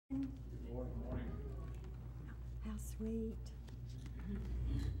sweet.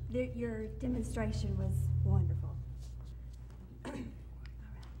 Your demonstration was wonderful. All right.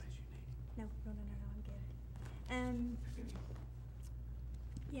 No, I'm good.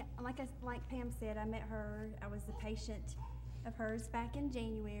 Yeah, like Pam said, I met her. I was a patient of hers back in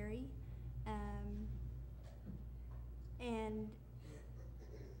January, and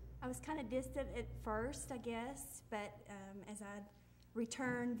I was kind of distant at first, I guess, but as I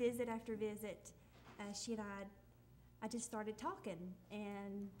returned visit after visit, she and I just started talking,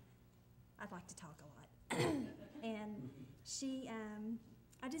 and I'd like to talk a lot. And she,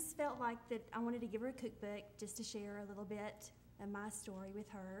 I just felt like that I wanted to give her a cookbook just to share a little bit of my story with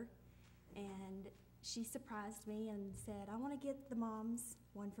her. And she surprised me and said, I want to get the moms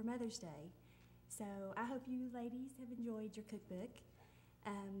one for Mother's Day. So I hope you ladies have enjoyed your cookbook.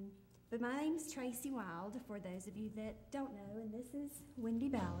 But my name's Tracy Wilde, for those of you that don't know, and this is Wendy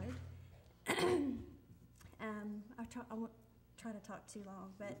Ballard. I won't try to talk too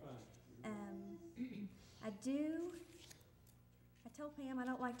long, but I told Pam I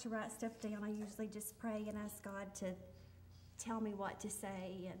don't like to write stuff down. I usually just pray and ask God to tell me what to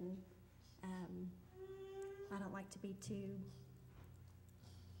say, and I don't like to be too,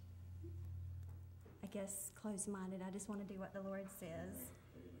 I guess, closed-minded. I just want to do what the Lord says.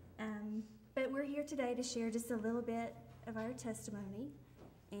 But we're here today to share just a little bit of our testimony,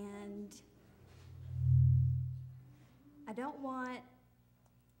 and I don't want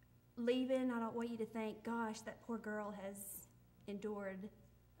you to think, gosh, that poor girl has endured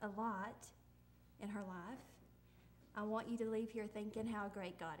a lot in her life. I want you to leave here thinking how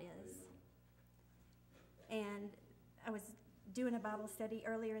great God is. And I was doing a Bible study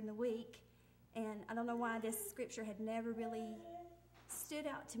earlier in the week, and I don't know why this scripture had never really stood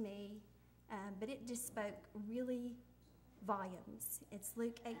out to me, but it just spoke really volumes. It's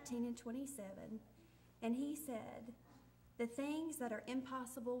Luke 18:27, and he said, the things that are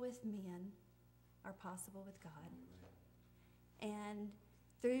impossible with men are possible with God. And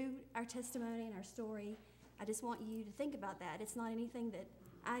through our testimony and our story, I just want you to think about that. It's not anything that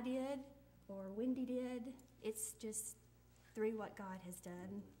I did or Wendy did. It's just through what God has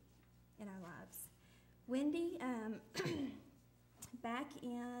done in our lives. Wendy, back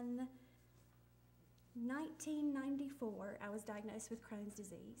in 1994, I was diagnosed with Crohn's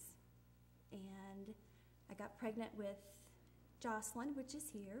disease. And I got pregnant with Jocelyn, which is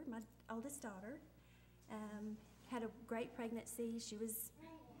here, my oldest daughter. Had a great pregnancy.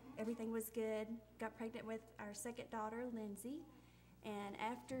 Everything was good. Got pregnant with our second daughter, Lindsay. And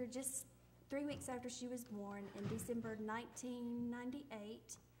after just 3 weeks after she was born, in December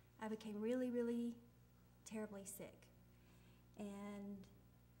 1998, I became really, really terribly sick. And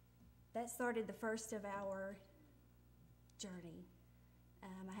that started the first of our journey.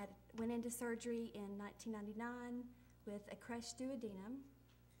 I went into surgery in 1999 with a crushed duodenum,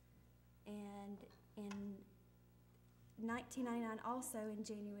 and in 1999 also in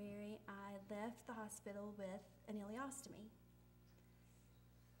January I left the hospital with an ileostomy.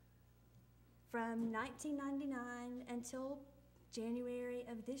 From 1999 until January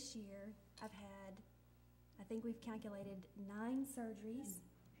of this year, I've had, I think we've calculated 9 surgeries,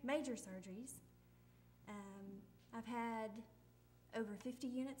 major surgeries. I've had over 50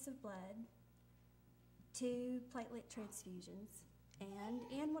 units of blood, 2 platelet transfusions, and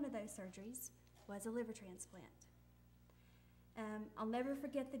in one of those surgeries was a liver transplant. I'll never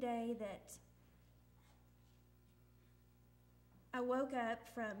forget the day that I woke up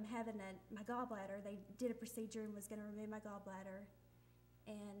from having my gallbladder. They did a procedure and was going to remove my gallbladder,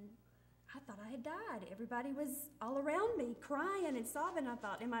 and I thought I had died. Everybody was all around me crying and sobbing. I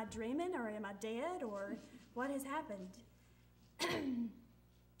thought, am I dreaming, or am I dead, or what has happened?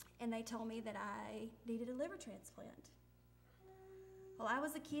 And they told me that I needed a liver transplant. Well, I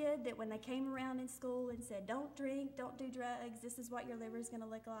was a kid that when they came around in school and said, don't drink, don't do drugs, this is what your liver is going to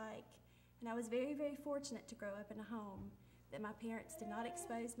look like. And I was very, very fortunate to grow up in a home that my parents did not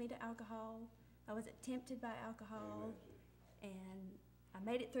expose me to alcohol. I wasn't tempted by alcohol. And I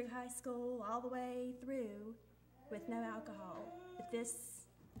made it through high school all the way through with no alcohol. But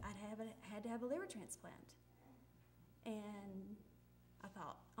I had to have a liver transplant. And I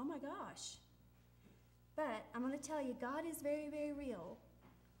thought, oh my gosh. But I'm going to tell you, God is very, very real.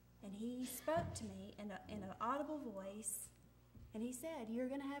 And he spoke to me in an audible voice, and he said, you're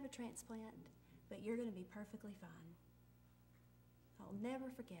going to have a transplant, but you're going to be perfectly fine. I'll never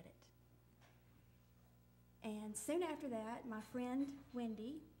forget it. And soon after that, my friend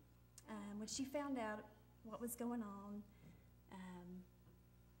Wendy, when she found out what was going on,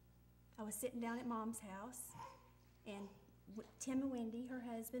 I was sitting down at Mom's house, and Tim and Wendy, her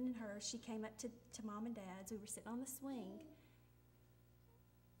husband and her, she came up to Mom and Dad's. We were sitting on the swing.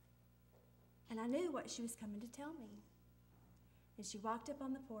 And I knew what she was coming to tell me. And she walked up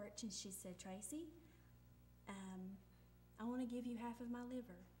on the porch and she said, Tracy, I want to give you half of my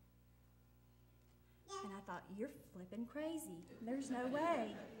liver. And I thought, you're flipping crazy. There's no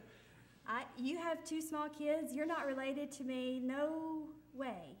way. You have 2 small kids. You're not related to me. No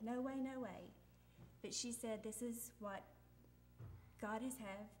way, no way, no way. But she said, this is what God is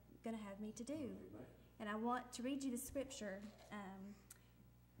going to have me to do. And I want to read you the scripture.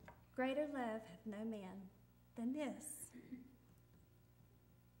 Greater love hath no man than this,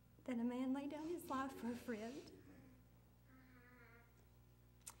 that a man lay down his life for a friend.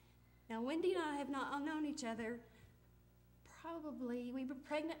 Now, Wendy and I have not known each other. Probably, we were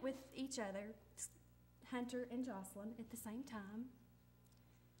pregnant with each other, Hunter and Jocelyn, at the same time.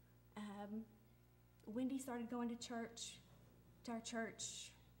 Wendy started going to our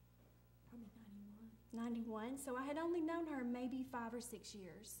church, probably 91. So I had only known her maybe 5 or 6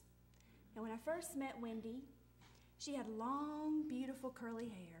 years. And when I first met Wendy, she had long, beautiful curly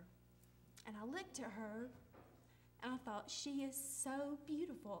hair. And I looked at her and I thought, she is so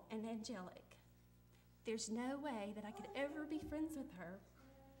beautiful and angelic. There's no way that I could ever be friends with her.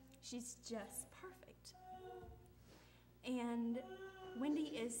 She's just perfect. And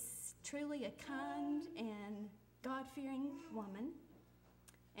Wendy is truly a kind and God-fearing woman.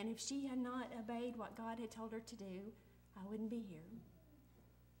 And if she had not obeyed what God had told her to do, I wouldn't be here.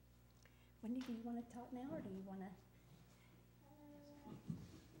 Wendy, do you want to talk now, or do you want to?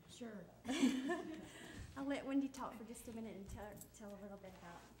 Sure. I'll let Wendy talk for just a minute and tell a little bit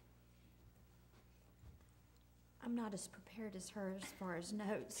about. I'm not as prepared as her as far as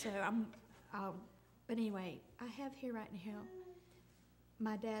notes, so but anyway, I have here right now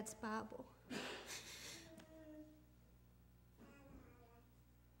my dad's Bible.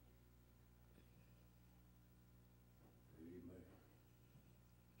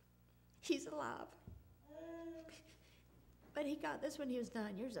 He's alive. But he got this when he was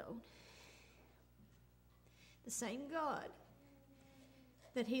 9 years old. The same God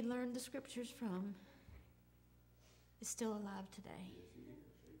that he learned the scriptures from is still alive today.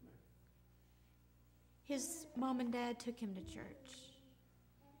 His mom and dad took him to church.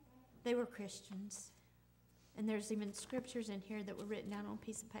 They were Christians. And there's even scriptures in here that were written down on a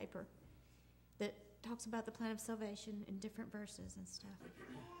piece of paper that talks about the plan of salvation in different verses and stuff.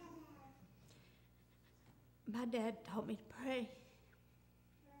 My dad taught me to pray.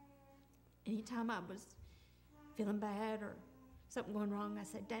 Anytime I was feeling bad or something going wrong, I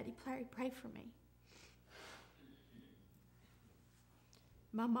said, Daddy, pray for me.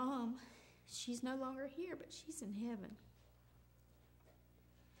 My mom, she's no longer here, but she's in heaven.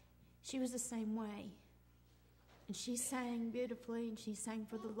 She was the same way. And she sang beautifully, and she sang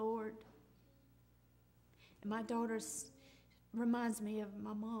for the Lord. And my daughter reminds me of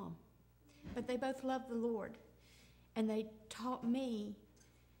my mom. But they both loved the Lord, and they taught me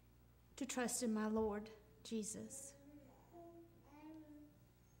to trust in my Lord Jesus.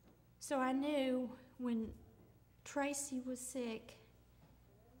 So I knew when Tracy was sick,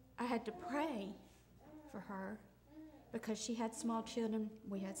 I had to pray for her because she had small children.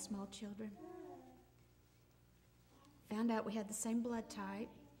 We had small children. Found out we had the same blood type.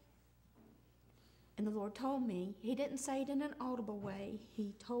 And the Lord told me, he didn't say it in an audible way.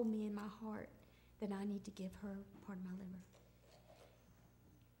 He told me in my heart that I need to give her part of my liver.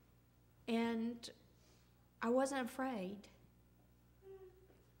 And I wasn't afraid.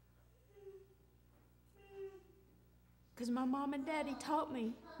 Because my mom and daddy taught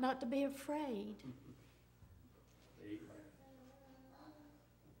me not to be afraid.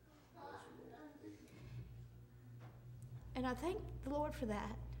 And I thank the Lord for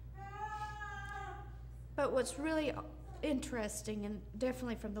that. But what's really interesting, and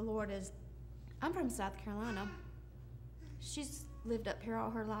definitely from the Lord, is I'm from South Carolina. She's lived up here all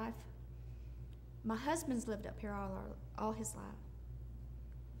her life. My husband's lived up here all his life.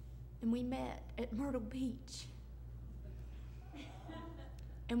 And we met at Myrtle Beach.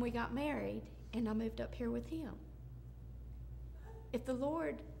 And we got married, and I moved up here with him. If the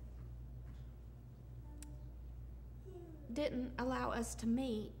Lord didn't allow us to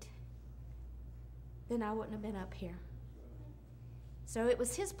meet, then I wouldn't have been up here. So it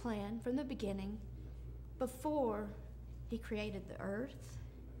was his plan from the beginning, before he created the earth,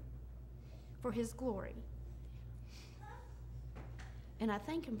 for his glory. And I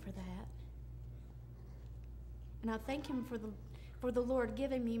thank him for that. And I thank him for the Lord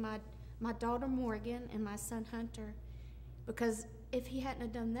giving me my daughter Morgan and my son Hunter, because if he hadn't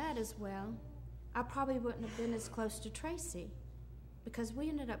have done that as well, I probably wouldn't have been as close to Tracy, because we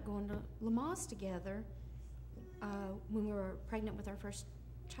ended up going to Lamaze together when we were pregnant with our first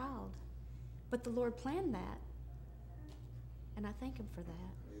child. But the Lord planned that, and I thank Him for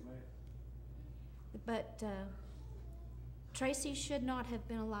that. Amen. But Tracy should not have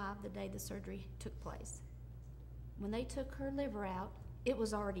been alive the day the surgery took place. When they took her liver out, it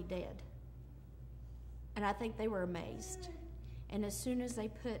was already dead. And I think they were amazed. And as soon as they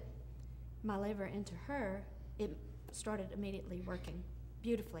put my liver into her, it started immediately working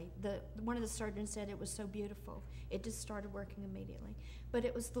beautifully. One of the surgeons said it was so beautiful. It just started working immediately. But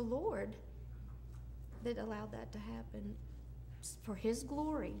it was the Lord that allowed that to happen for His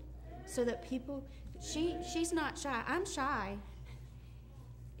glory, so that people, she's not shy. I'm shy.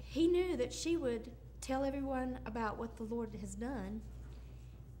 He knew that she would tell everyone about what the Lord has done.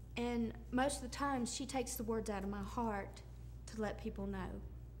 And most of the time, she takes the words out of my heart to let people know.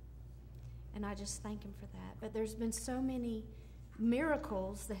 And I just thank Him for that. But there's been so many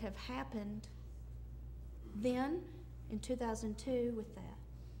miracles that have happened then in 2002 with that.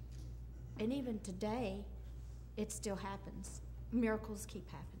 And even today, it still happens. Miracles keep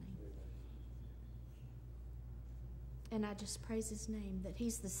happening. And I just praise His name that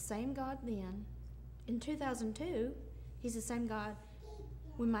He's the same God then. In 2002, He's the same God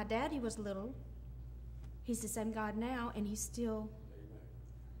when my daddy was little. He's the same God now, and He's still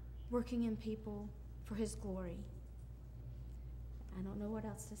working in people for His glory. I don't know what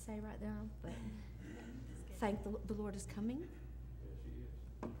else to say right now, but thank the Lord is coming. Yes, He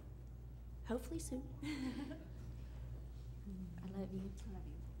is. Hopefully soon. I love you. I love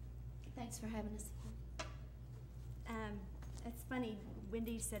you. Thanks for having us. It's funny,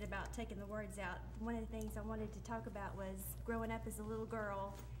 Wendy said about taking the words out. One of the things I wanted to talk about was growing up as a little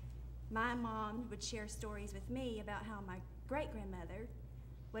girl. My mom would share stories with me about how my great-grandmother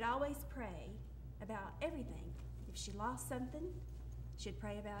would always pray about everything. If she lost something, she'd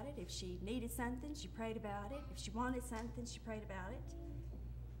pray about it. If she needed something, she prayed about it. If she wanted something, she prayed about it.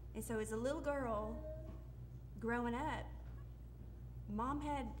 And so as a little girl growing up, Mom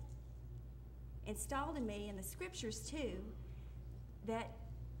had installed in me, in the scriptures too, that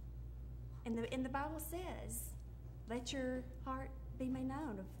and the Bible says, let your heart be made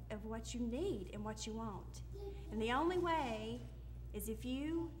known of what you need and what you want. And the only way is if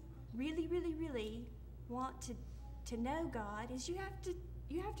you really, really, really want to know God, is you have to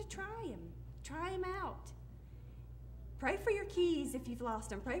try Him. Try Him out. Pray for your keys if you've lost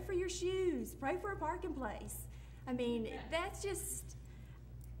them. Pray for your shoes. Pray for a parking place. I mean, that's just,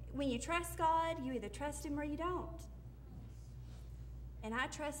 when you trust God, you either trust Him or you don't. And I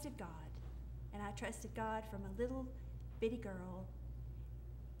trusted God. And I trusted God from a little bitty girl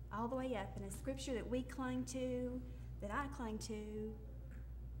all the way up. And a scripture that we clung to, that I clung to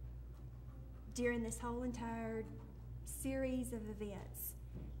during this whole entire series of events,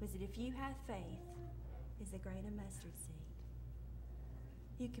 was that if you have faith as a grain of mustard seed,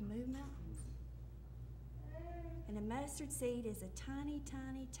 you can move mountains. And a mustard seed is a tiny,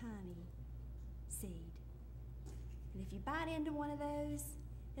 tiny, tiny seed. And if you bite into one of those,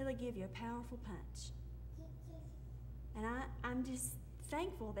 it'll give you a powerful punch. And I'm just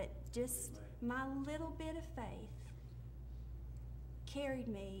thankful that just my little bit of faith carried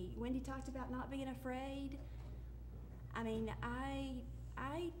me. Wendy talked about not being afraid. I mean,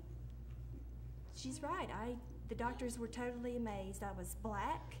 she's right. The doctors were totally amazed. I was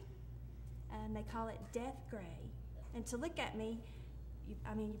black, and they call it death gray. And to look at me, you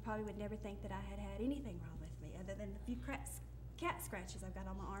probably would never think that I had anything wrong with me, other than a few cat scratches I've got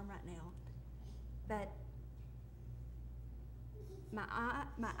on my arm right now. But my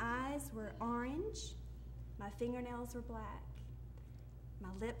eyes were orange, my fingernails were black, my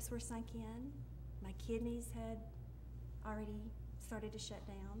lips were sunk in, my kidneys had already started to shut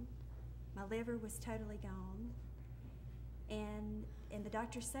down, my liver was totally gone, and the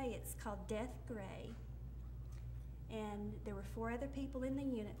doctors say it's called death gray. And there were 4 other people in the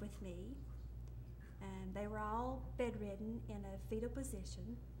unit with me, and they were all bedridden in a fetal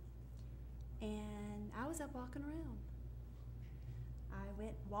position, and I was up walking around.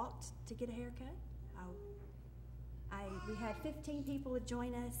 I walked to get a haircut. We had 15 people would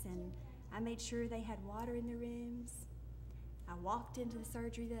join us, and I made sure they had water in their rooms. I walked into the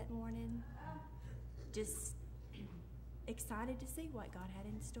surgery that morning, just excited to see what God had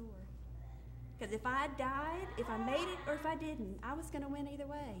in store. Because if I died, if I made it or if I didn't, I was going to win either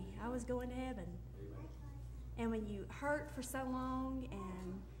way. I was going to heaven. And when you hurt for so long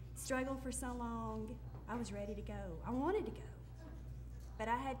and struggle for so long, I was ready to go. I wanted to go. But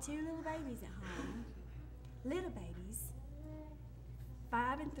I had 2 little babies at home, little babies,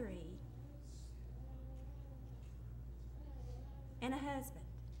 5 and 3. and a husband.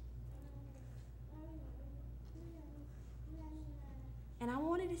 And I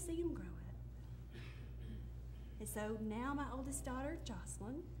wanted to see him grow up. And so now my oldest daughter,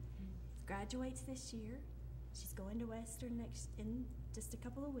 Jocelyn, graduates this year. She's going to Western in just a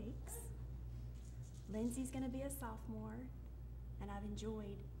couple of weeks. Lindsay's going to be a sophomore, and I've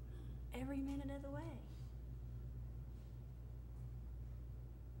enjoyed every minute of the way.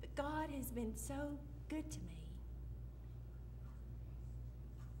 But God has been so good to me.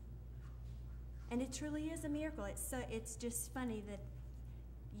 And it truly is a miracle. It's just funny that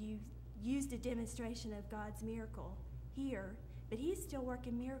you used a demonstration of God's miracle here, but He's still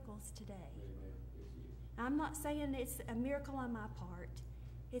working miracles today. I'm not saying it's a miracle on my part.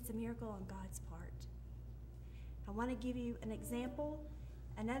 It's a miracle on God's part. I want to give you an example,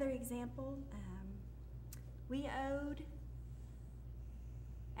 another example. We owed,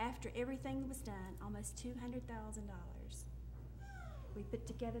 after everything was done, almost $200,000. We put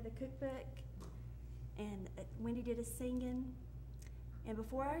together the cookbook, and Wendy did a singing. And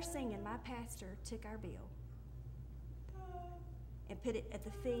before our singing, my pastor took our bill and put it at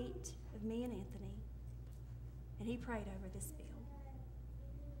the feet of me and Anthony, and he prayed over this bill.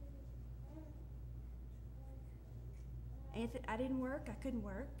 Anthony, I didn't work. I couldn't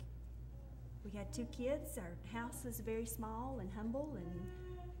work. We had 2 kids. Our house was very small and humble,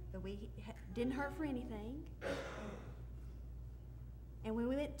 but we didn't hurt for anything. And when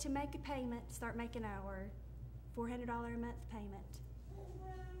we went to make a payment, start making our $400 a month payment,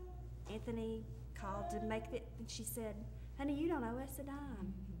 Anthony called to make it, and she said, "Honey, you don't owe us a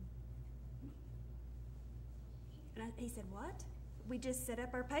dime." And he said, "What?" We just set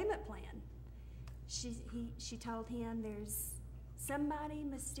up our payment plan. She told him, "There's somebody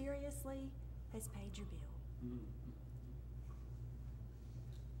mysteriously has paid your bill."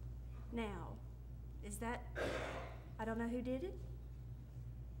 Now, is that, I don't know who did it,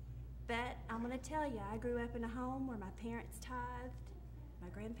 but I'm going to tell you, I grew up in a home where my parents tithed, my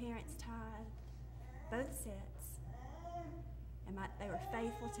grandparents tithed, both sets, and they were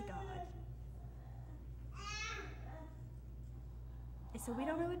faithful to God. And so we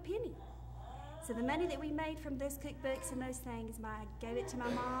don't owe a penny. So the money that we made from those cookbooks and those things, I gave it to my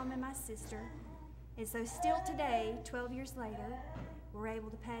mom and my sister. And so still today, 12 years later, we're able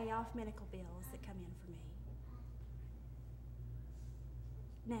to pay off medical bills that come in for me.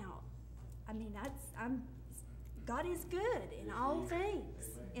 Now, I mean, God is good in all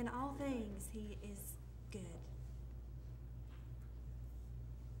things. In all things, He is good.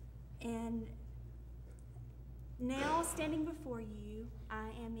 And now, standing before you, I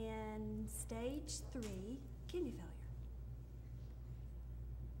am in stage 3 kidney failure.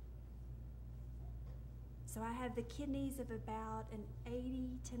 So I have the kidneys of about an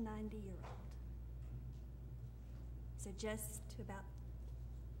 80 to 90-year-old. So just about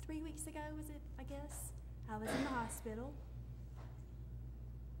 3 weeks ago, was it, I guess, I was in the hospital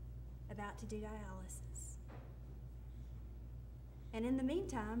about to do dialysis. And in the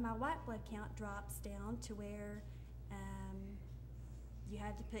meantime, my white blood count drops down to where you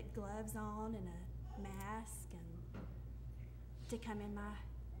had to put gloves on and a mask and to come in my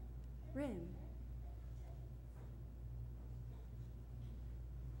room.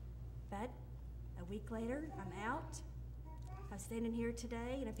 But a week later, I'm out. I'm standing here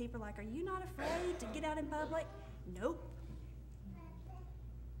today, and people are like, "Are you not afraid to get out in public?" Nope.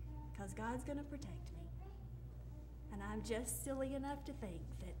 Because God's going to protect me. And I'm just silly enough to think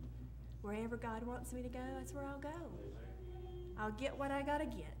that wherever God wants me to go, that's where I'll go. I'll get what I got to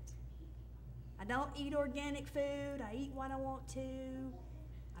get. I don't eat organic food. I eat what I want to.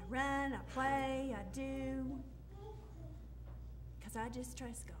 I run, I play, I do. Because I just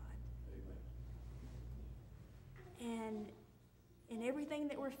trust God. And in everything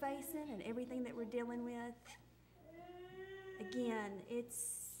that we're facing and everything that we're dealing with, again, it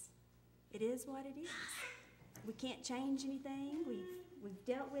is what it is. We can't change anything. We've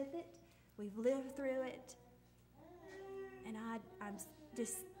dealt with it. We've lived through it. And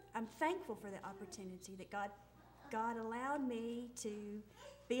I'm thankful for the opportunity that God allowed me to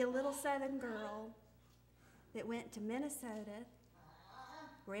be a little Southern girl that went to Minnesota,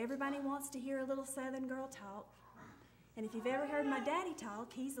 where everybody wants to hear a little Southern girl talk. And if you've ever heard my daddy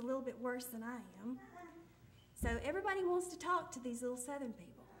talk, he's a little bit worse than I am. So everybody wants to talk to these little Southern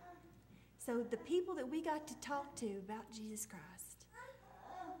people. So the people that we got to talk to about Jesus Christ,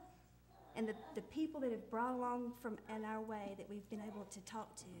 and the people that have brought along from in our way that we've been able to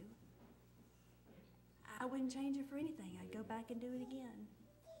talk to, I wouldn't change it for anything. I'd go back and do it again.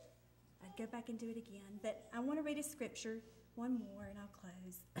 I'd go back and do it again. But I want to read a scripture, one more, and I'll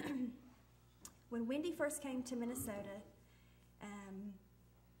close. When Wendy first came to Minnesota,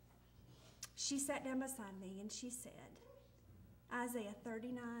 she sat down beside me and she said, Isaiah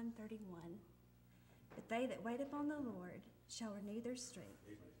 39:31, "But they that wait upon the Lord shall renew their strength.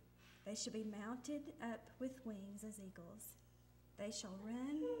 They shall be mounted up with wings as eagles. They shall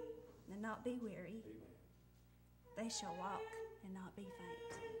run and not be weary. They shall walk and not be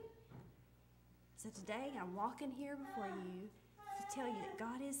faint." So today I'm walking here before you to tell you that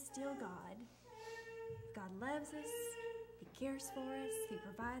God is still God. God loves us. He cares for us. He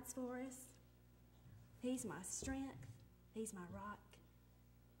provides for us. He's my strength. He's my rock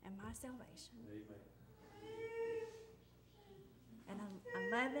and my salvation. Amen. And I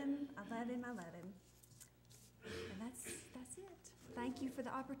love him. I love him. I love him. And that's it. Thank you for the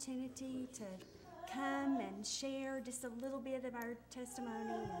opportunity to come and share just a little bit of our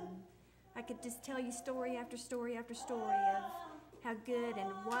testimony. And I could just tell you story after story after story of how good and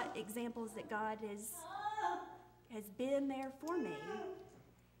what examples that God has been there for me.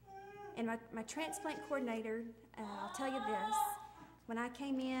 And my transplant coordinator, I'll tell you this, when I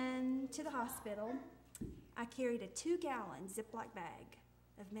came in to the hospital, I carried a 2-gallon Ziploc bag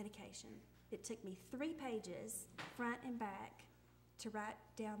of medication. It took me 3 pages, front and back, to write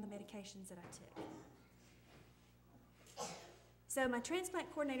down the medications that I took. So my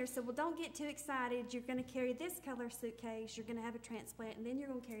transplant coordinator said, well, don't get too excited. You're going to carry this color suitcase, you're going to have a transplant, and then you're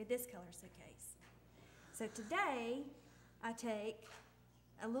going to carry this color suitcase. So today, I take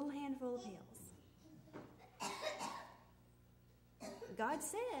a little handful of pills. God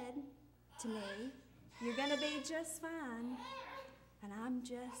said to me, you're going to be just fine, and I'm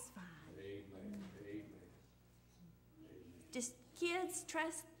just fine. Amen. Amen. Just kids, try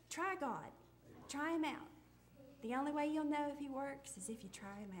God. Try him out. The only way you'll know if he works is if you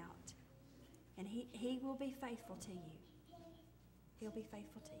try him out. And he will be faithful to you. He'll be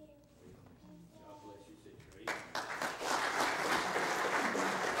faithful to you.